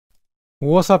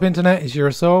What's up, internet? It's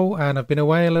your soul, and I've been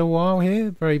away a little while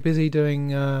here, very busy doing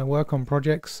work on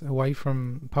projects away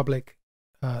from public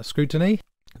scrutiny.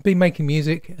 Been making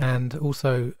music and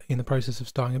also in the process of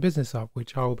starting a business up,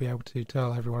 which I will be able to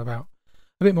tell everyone about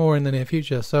a bit more in the near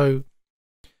future. So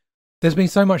there's been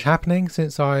so much happening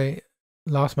since I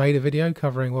last made a video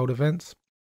covering world events.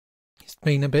 It's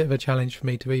been a bit of a challenge for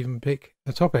me to even pick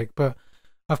a topic, but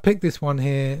I've picked this one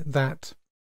here that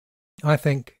I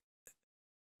think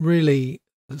really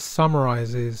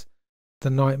summarizes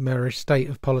the nightmarish state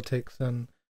of politics and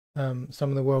some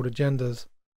of the world agendas,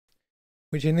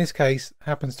 which in this case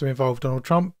happens to involve Donald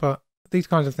Trump, but these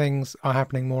kinds of things are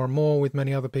happening more and more with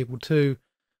many other people too.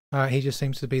 He just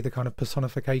seems to be the kind of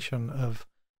personification of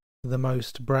the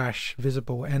most brash,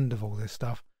 visible end of all this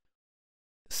stuff.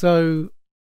 So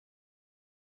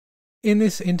in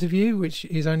this interview, which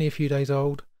is only a few days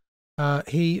old,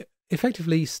 he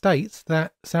effectively states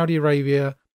that Saudi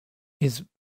Arabia is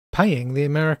paying the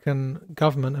American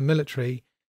government and military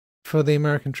for the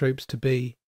American troops to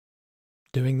be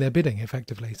doing their bidding,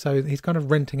 effectively. So he's kind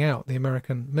of renting out the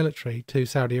American military to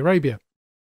Saudi Arabia.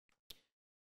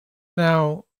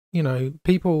 Now, you know,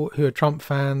 people who are Trump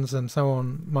fans and so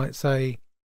on might say,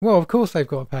 well, of course they've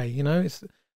got to pay. You know,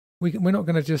 we're not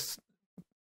going to just,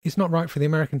 it's not right for the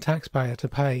American taxpayer to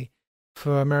pay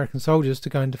for American soldiers to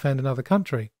go and defend another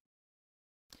country.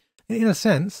 In a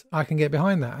sense, I can get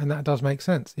behind that, and that does make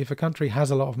sense. If a country has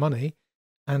a lot of money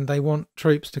and they want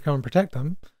troops to come and protect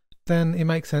them, then it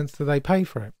makes sense that they pay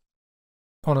for it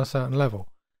on a certain level.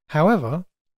 However,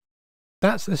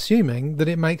 that's assuming that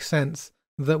it makes sense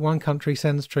that one country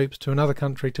sends troops to another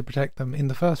country to protect them in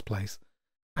the first place,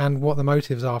 and what the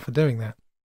motives are for doing that.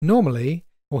 Normally,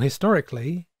 or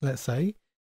historically, let's say,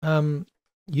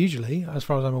 usually, as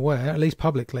far as I'm aware, at least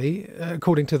publicly,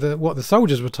 according to what the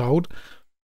soldiers were told,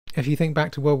 if you think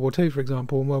back to World War II, for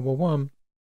example, and World War One,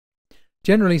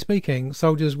 generally speaking,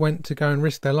 soldiers went to go and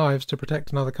risk their lives to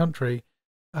protect another country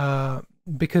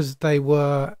because they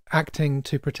were acting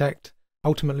to protect,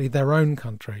 ultimately, their own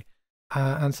country.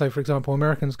 And so, for example,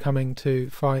 Americans coming to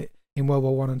fight in World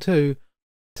War One and Two,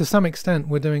 to some extent,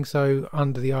 were doing so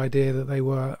under the idea that they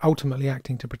were ultimately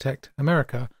acting to protect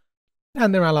America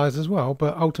and their allies as well.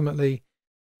 But ultimately,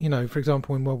 you know, for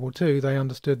example, in World War Two, they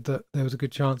understood that there was a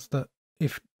good chance that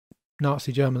if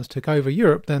Nazi Germans took over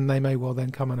Europe, then they may well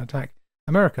then come and attack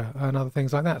America and other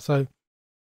things like that. So,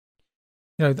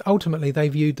 you know, ultimately they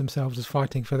viewed themselves as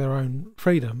fighting for their own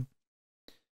freedom.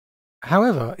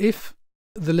 However, if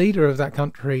the leader of that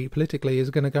country politically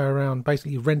is going to go around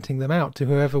basically renting them out to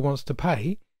whoever wants to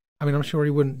pay, I mean, I'm sure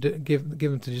he wouldn't give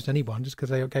them to just anyone just because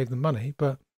they gave them money,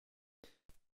 but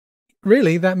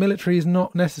really that military is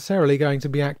not necessarily going to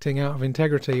be acting out of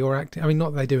integrity or acting, I mean,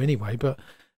 not that they do anyway, but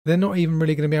they're not even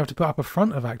really going to be able to put up a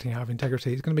front of acting out of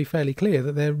integrity. It's going to be fairly clear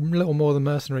that they're little more than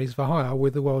mercenaries for hire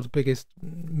with the world's biggest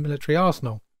military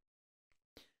arsenal.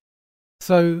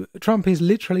 So Trump is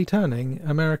literally turning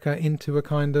America into a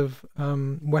kind of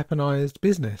weaponized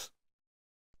business,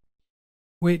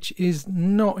 which is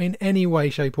not in any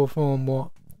way, shape or form what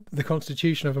the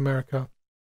Constitution of America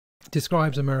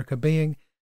describes America being,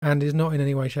 and is not in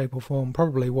any way, shape or form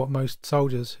probably what most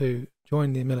soldiers who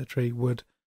join the military would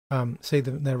see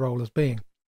their role as being. So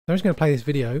I'm just going to play this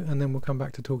video and then we'll come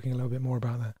back to talking a little bit more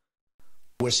about that.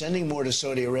 We're sending more to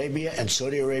Saudi Arabia, and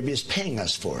Saudi Arabia is paying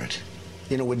us for it.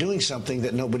 You know, we're doing something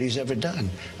that nobody's ever done.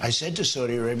 I said to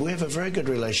Saudi Arabia, we have a very good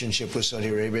relationship with Saudi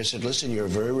Arabia. I said, listen, you're a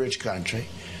very rich country.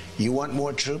 You want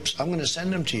more troops? I'm going to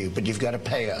send them to you, but you've got to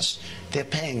pay us. They're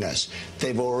paying us.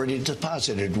 They've already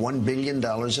deposited $1 billion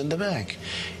in the bank.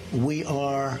 We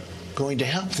are going to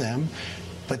help them,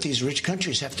 but these rich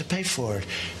countries have to pay for it.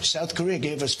 South Korea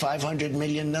gave us $500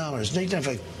 million. They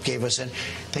never gave us that.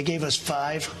 They gave us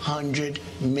 $500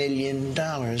 million.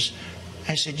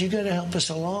 I said, you got to help us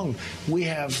along. We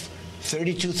have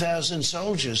 32,000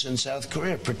 soldiers in South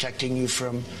Korea protecting you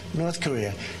from North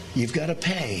Korea. You've got to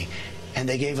pay. And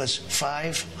they gave us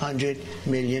 $500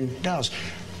 million.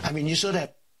 I mean, you saw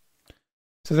that.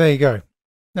 So there you go.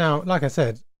 Now, like I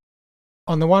said,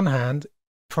 on the one hand,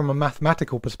 from a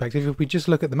mathematical perspective, if we just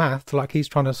look at the math like he's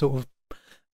trying to sort of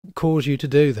cause you to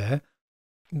do there,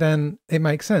 then it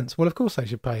makes sense. Well, of course they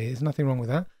should pay. There's nothing wrong with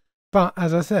that. But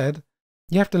as I said,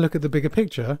 you have to look at the bigger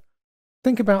picture.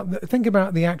 Think about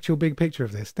the actual big picture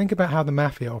of this. Think about how the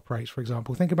Mafia operates, for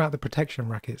example. Think about the protection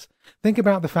rackets. Think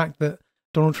about the fact that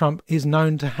Donald Trump is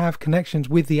known to have connections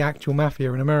with the actual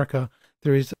Mafia in America.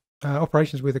 There is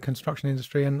operations with the construction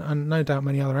industry and no doubt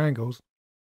many other angles.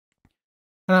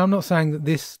 And I'm not saying that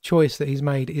this choice that he's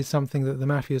made is something that the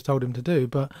Mafia has told him to do,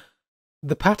 but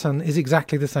the pattern is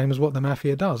exactly the same as what the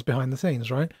Mafia does behind the scenes,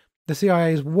 right? the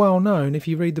CIA is well known. If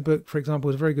you read the book, for example,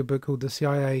 there's a very good book called The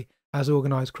CIA as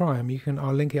Organised Crime.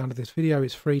 I'll link it under this video.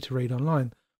 It's free to read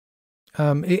online.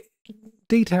 It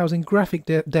details in graphic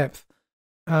depth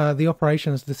the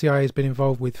operations the CIA has been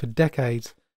involved with for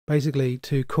decades, basically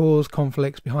to cause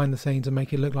conflicts behind the scenes and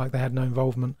make it look like they had no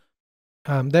involvement.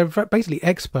 They're basically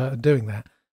expert at doing that.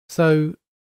 So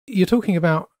you're talking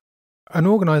about an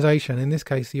organisation, in this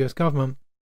case the US government,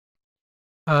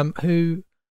 who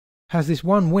has this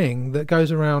one wing that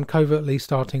goes around covertly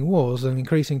starting wars and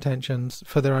increasing tensions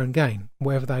for their own gain,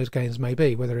 whatever those gains may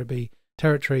be, whether it be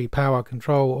territory, power,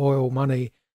 control, oil,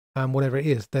 money, whatever it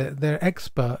is. They're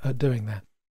expert at doing that.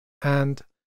 And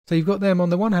so you've got them on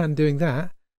the one hand doing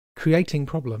that, creating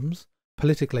problems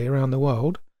politically around the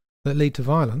world that lead to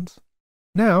violence.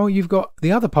 Now you've got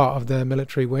the other part of their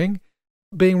military wing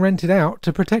being rented out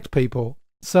to protect people.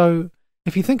 So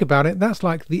if you think about it, that's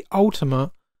like the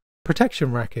ultimate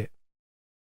protection racket.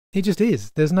 It just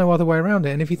is. There's no other way around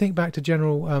it. And if you think back to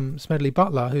General Smedley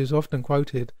Butler, who's often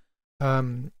quoted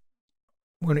when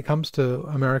it comes to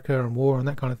America and war and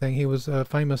that kind of thing, he was a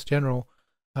famous general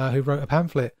who wrote a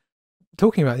pamphlet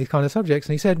talking about these kind of subjects,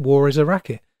 and he said war is a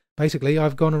racket. Basically,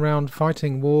 I've gone around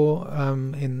fighting war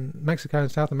in Mexico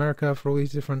and South America for all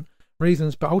these different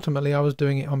reasons, but ultimately I was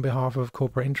doing it on behalf of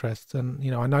corporate interests, and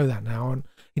I know that now. And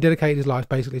he dedicated his life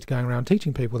basically to going around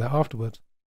teaching people that afterwards.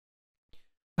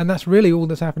 And that's really all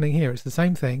that's happening here. It's the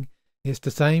same thing. It's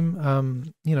the same,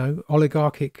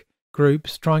 oligarchic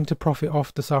groups trying to profit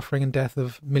off the suffering and death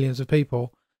of millions of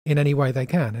people in any way they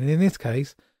can. And in this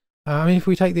case, if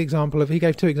we take the example of, he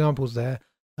gave two examples there,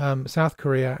 South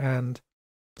Korea and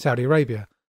Saudi Arabia.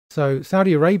 So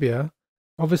Saudi Arabia,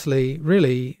 obviously,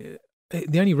 really,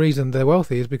 the only reason they're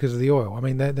wealthy is because of the oil. I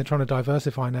mean, they're trying to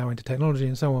diversify now into technology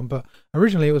and so on, but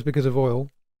originally it was because of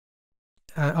oil.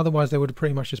 Otherwise, there would have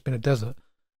pretty much just been a desert.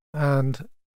 And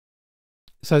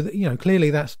so, clearly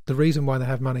that's the reason why they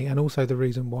have money, and also the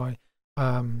reason why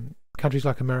countries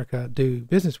like America do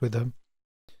business with them.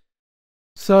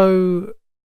 So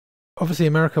obviously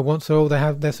America wants oil.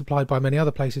 They're supplied by many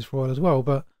other places for oil as well,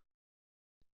 but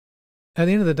at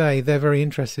the end of the day, they're very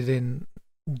interested in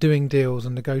doing deals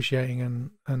and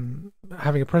negotiating and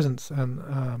having a presence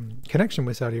and connection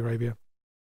with Saudi Arabia.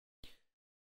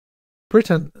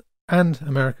 Britain and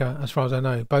America, as far as I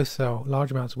know, both sell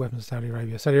large amounts of weapons to Saudi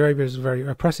Arabia. Saudi Arabia is a very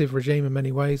oppressive regime in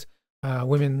many ways.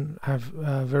 Women have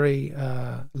a very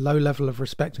low level of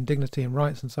respect and dignity and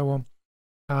rights and so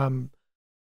on.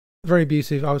 Very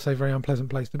abusive, I would say very unpleasant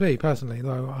place to be, personally,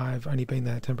 though I've only been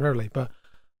there temporarily. But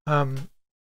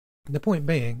the point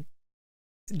being,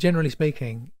 generally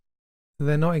speaking,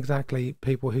 they're not exactly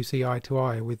people who see eye to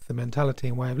eye with the mentality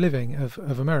and way of living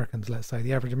of Americans, let's say,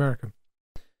 the average American.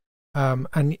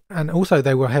 And also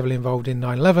they were heavily involved in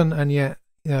 9/11, and yet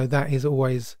that is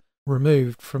always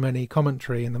removed from any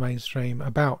commentary in the mainstream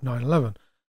about 9/11.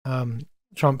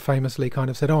 Trump famously kind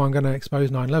of said, I'm going to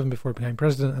expose 9/11 before he became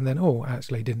president, and then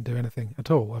actually didn't do anything at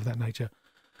all of that nature.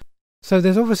 So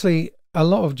there's obviously a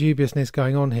lot of dubiousness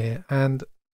going on here, and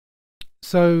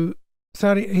so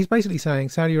he's basically saying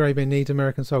Saudi Arabia needs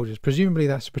American soldiers. Presumably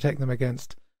that's to protect them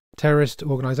against terrorist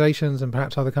organizations and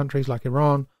perhaps other countries like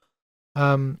Iran.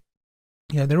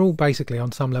 They're all basically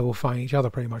on some level fighting each other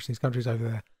pretty much, these countries over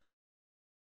there.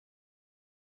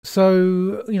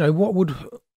 So, what would,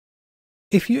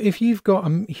 if you've got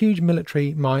a huge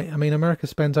military might, America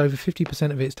spends over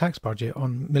 50% of its tax budget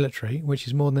on military, which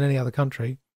is more than any other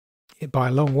country by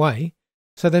a long way.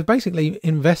 So they've basically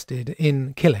invested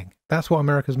in killing. That's what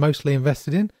America's mostly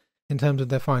invested in terms of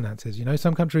their finances.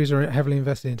 Some countries are heavily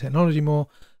invested in technology more,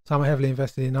 some are heavily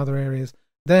invested in other areas.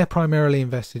 They're primarily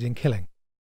invested in killing.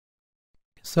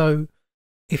 So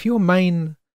if your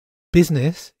main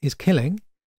business is killing,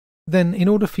 then in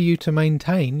order for you to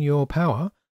maintain your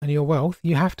power and your wealth,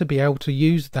 you have to be able to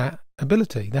use that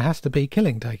ability. There has to be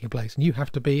killing taking place, and you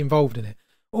have to be involved in it,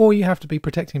 or you have to be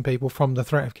protecting people from the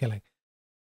threat of killing.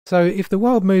 So if the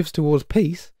world moves towards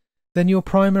peace, then your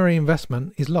primary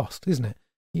investment is lost, isn't it?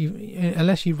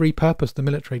 Unless you repurpose the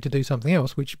military to do something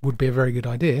else, which would be a very good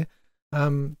idea,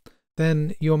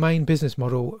 then your main business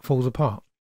model falls apart.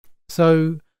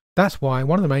 So that's why,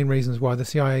 one of the main reasons why the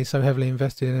CIA is so heavily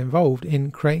invested and involved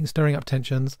in stirring up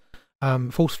tensions,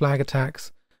 false flag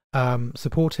attacks,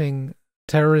 supporting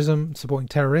terrorism, supporting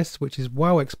terrorists, which is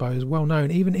well exposed, well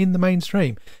known, even in the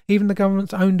mainstream. Even the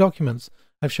government's own documents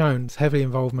have shown heavy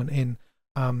involvement in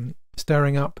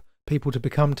stirring up people to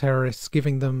become terrorists,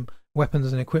 giving them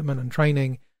weapons and equipment and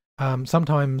training,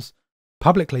 sometimes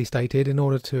publicly stated in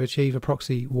order to achieve a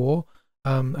proxy war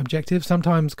objective,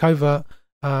 sometimes covert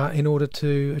in order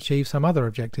to achieve some other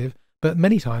objective. But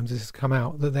many times this has come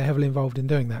out that they're heavily involved in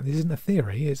doing that. This isn't a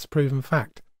theory, it's proven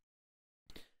fact.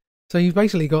 So you've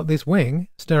basically got this wing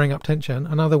stirring up tension,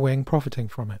 another wing profiting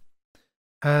from it.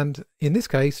 And in this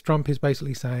case, Trump is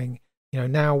basically saying,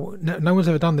 now no one's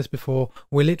ever done this before.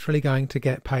 We're literally going to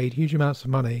get paid huge amounts of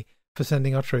money for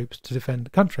sending our troops to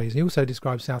defend countries. He also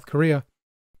describes South Korea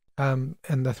and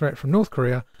the threat from North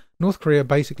Korea. North Korea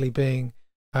basically being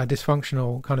a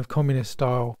dysfunctional kind of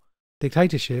communist-style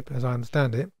dictatorship, as I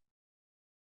understand it.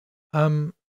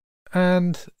 And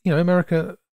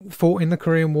America fought in the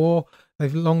Korean War.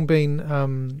 They've long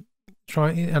been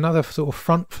trying another sort of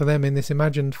front for them in this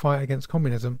imagined fight against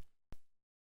communism.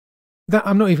 That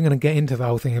I'm not even going to get into the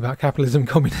whole thing about capitalism,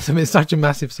 communism. It's such a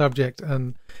massive subject,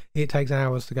 and it takes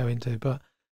hours to go into. But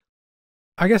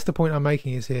I guess the point I'm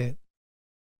making is here,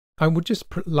 I would just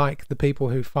like the people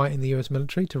who fight in the US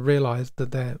military to realise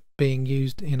that they're being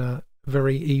used in a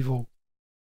very evil,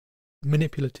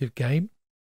 manipulative game.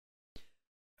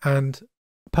 And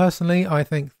personally, I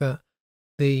think that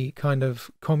the kind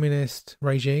of communist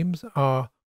regimes are,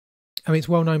 it's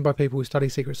well known by people who study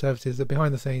secret services that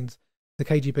behind the scenes, the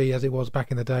KGB, as it was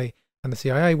back in the day, and the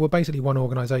CIA were basically one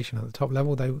organisation at the top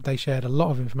level. They shared a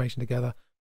lot of information together.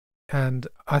 And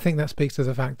I think that speaks to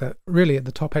the fact that really at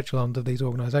the top echelons of these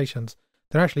organisations,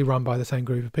 they're actually run by the same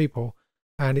group of people.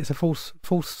 And it's a false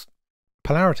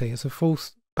polarity. It's a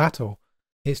false battle.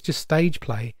 It's just stage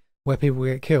play where people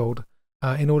get killed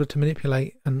in order to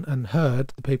manipulate and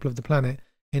herd the people of the planet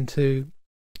into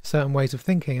certain ways of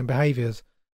thinking and behaviours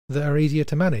that are easier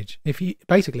to manage.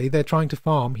 Basically, they're trying to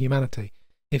farm humanity.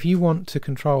 If you want to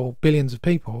control billions of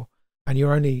people and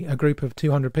you're only a group of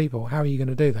 200 people, how are you going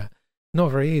to do that? Not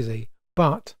very easy.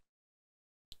 But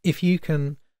if you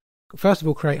can, first of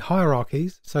all, create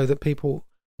hierarchies so that people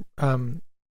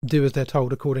do as they're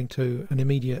told according to an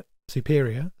immediate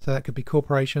superior, so that could be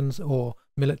corporations or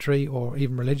military or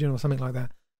even religion or something like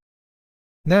that.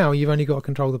 Now you've only got to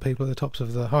control the people at the tops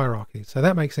of the hierarchy. So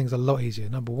that makes things a lot easier,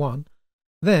 number one.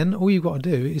 Then all you've got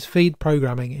to do is feed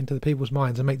programming into the people's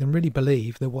minds and make them really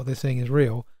believe that what they're seeing is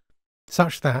real,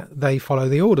 such that they follow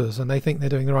the orders and they think they're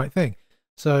doing the right thing.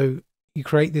 So you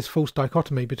create this false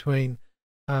dichotomy between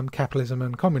capitalism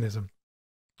and communism,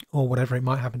 or whatever it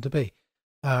might happen to be,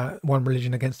 one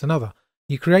religion against another.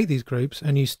 You create these groups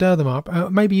and you stir them up.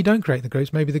 Maybe you don't create the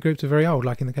groups. Maybe the groups are very old,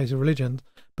 like in the case of religions.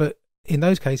 But in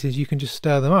those cases, you can just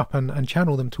stir them up and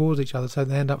channel them towards each other so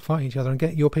they end up fighting each other, and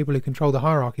get your people who control the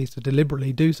hierarchies to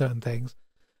deliberately do certain things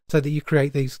so that you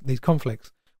create these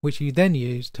conflicts, which you then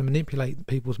use to manipulate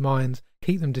people's minds,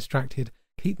 keep them distracted,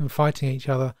 keep them fighting each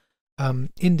other,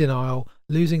 in denial,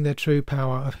 losing their true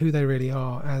power of who they really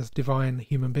are as divine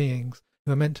human beings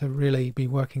who are meant to really be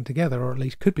working together, or at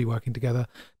least could be working together,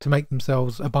 to make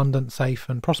themselves abundant, safe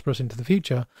and prosperous into the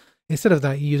future. Instead of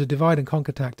that, you use a divide and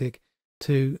conquer tactic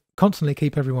to constantly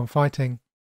keep everyone fighting,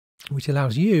 which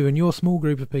allows you and your small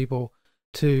group of people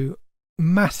to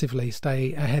massively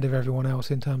stay ahead of everyone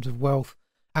else in terms of wealth,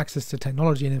 access to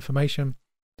technology and information,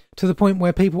 to the point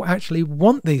where people actually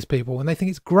want these people, and they think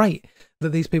it's great that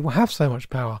these people have so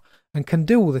much power and can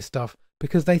do all this stuff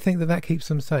because they think that that keeps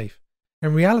them safe.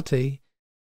 In reality,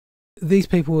 these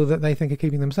people that they think are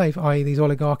keeping them safe, i.e. these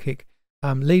oligarchic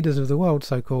leaders of the world,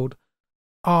 so-called,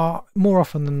 are more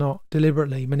often than not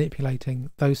deliberately manipulating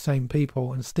those same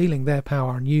people and stealing their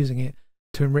power and using it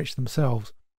to enrich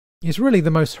themselves. It's really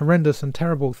the most horrendous and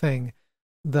terrible thing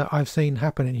that I've seen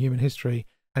happen in human history,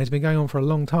 and it's been going on for a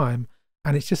long time.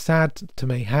 And it's just sad to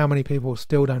me how many people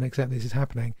still don't accept this is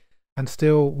happening, and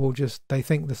still will they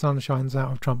think the sun shines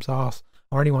out of Trump's arse,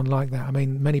 or anyone like that. I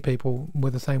mean, many people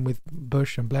were the same with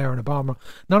Bush and Blair and Obama.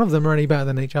 None of them are any better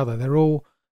than each other. They're all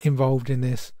involved in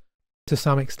this to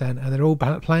some extent, and they're all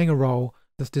playing a role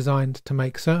that's designed to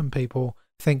make certain people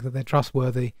think that they're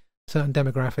trustworthy, certain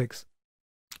demographics,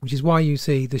 which is why you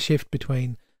see the shift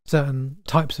between certain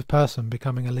types of person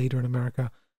becoming a leader in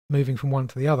America, moving from one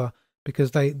to the other,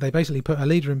 because they basically put a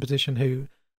leader in position who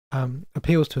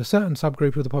appeals to a certain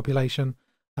subgroup of the population,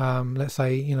 let's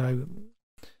say,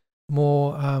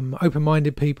 more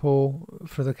open-minded people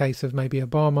for the case of maybe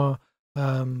Obama,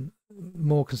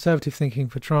 more conservative thinking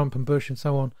for Trump and Bush and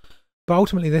so on. But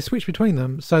ultimately they switch between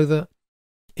them so that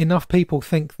enough people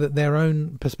think that their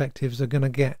own perspectives are going to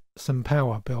get some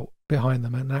power built behind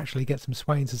them and actually get some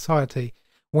sway in society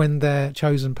when their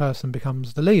chosen person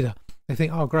becomes the leader. They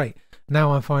think, oh great,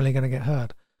 now I'm finally going to get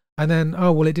heard. And then,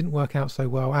 oh well, it didn't work out so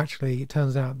well. Actually, it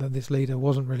turns out that this leader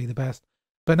wasn't really the best.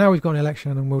 But now we've got an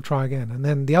election and we'll try again. And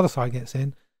then the other side gets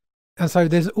in. And so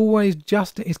there's always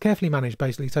it's carefully managed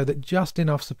basically so that just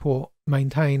enough support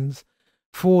maintains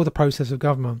for the process of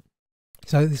government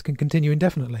so that this can continue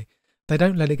indefinitely. they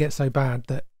don't let it get so bad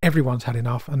that everyone's had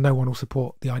enough and no one will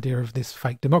support the idea of this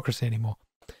fake democracy anymore.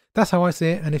 That's how I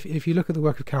see it. And if you look at the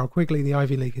work of Carol Quigley, the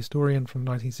Ivy League historian from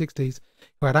the 1960s,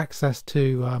 who had access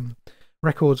to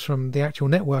records from the actual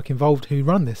network involved who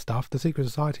run this stuff, the secret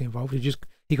society involved,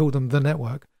 he called them the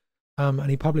network, and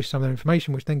he published some of their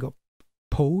information, which then got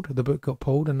pulled. The book got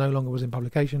pulled and no longer was in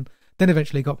publication. Then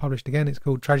eventually got published again. It's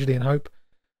called Tragedy and Hope.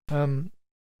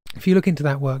 If you look into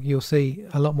that work, you'll see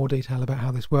a lot more detail about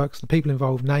how this works, the people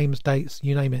involved, names, dates,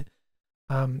 you name it.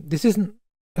 This isn't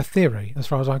a theory as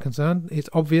far as I'm concerned. It's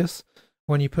obvious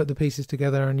when you put the pieces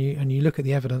together and you look at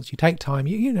the evidence. You take time.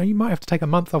 You might have to take a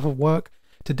month off of work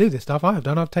to do this stuff. I have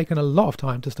done. I've taken a lot of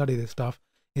time to study this stuff.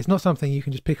 It's not something you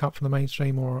can just pick up from the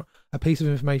mainstream or a piece of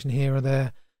information here or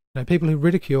there. People who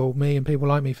ridicule me and people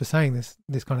like me for saying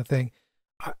this kind of thing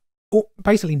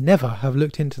basically never have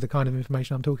looked into the kind of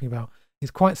information I'm talking about. It's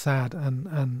quite sad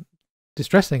and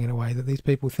distressing in a way that these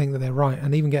people think that they're right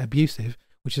and even get abusive,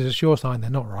 which is a sure sign they're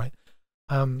not right,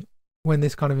 when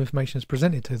this kind of information is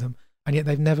presented to them, and yet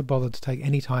they've never bothered to take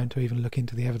any time to even look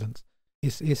into the evidence.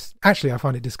 It's actually, I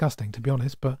find it disgusting, to be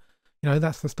honest, but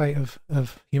that's the state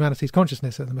of humanity's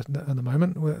consciousness at the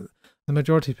moment. The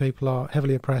majority of people are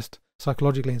heavily oppressed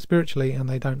psychologically and spiritually, and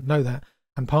they don't know that,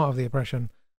 and part of the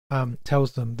oppression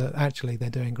tells them that actually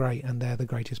they're doing great and they're the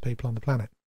greatest people on the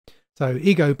planet. So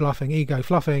ego bluffing, ego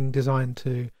fluffing, designed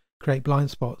to create blind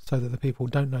spots so that the people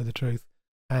don't know the truth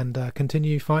and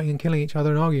continue fighting and killing each other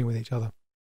and arguing with each other.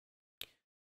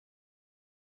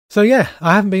 So yeah,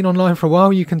 I haven't been online for a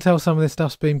while. You can tell some of this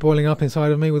stuff's been boiling up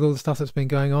inside of me with all the stuff that's been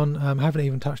going on. I haven't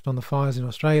even touched on the fires in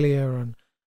Australia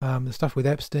and the stuff with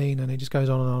Epstein, and it just goes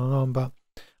on and on and on. But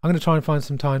I'm going to try and find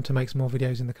some time to make some more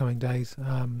videos in the coming days.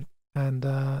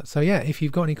 So yeah, if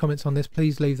you've got any comments on this,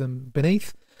 please leave them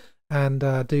beneath, and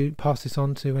do pass this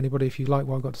on to anybody if you like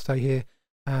what I've got to say here.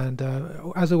 And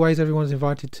as always, everyone's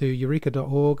invited to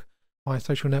eureka.org, my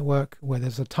social network, where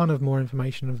there's a ton of more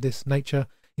information of this nature.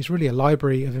 It's really a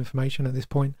library of information at this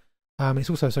point. It's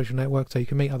also a social network, so you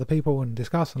can meet other people and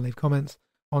discuss and leave comments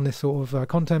on this sort of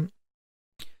content,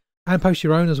 and post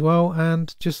your own as well,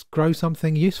 and just grow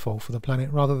something useful for the planet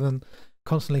rather than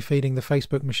constantly feeding the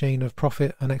Facebook machine of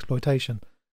profit and exploitation.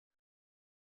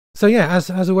 So yeah,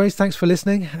 as always, thanks for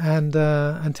listening, and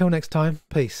until next time,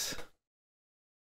 peace.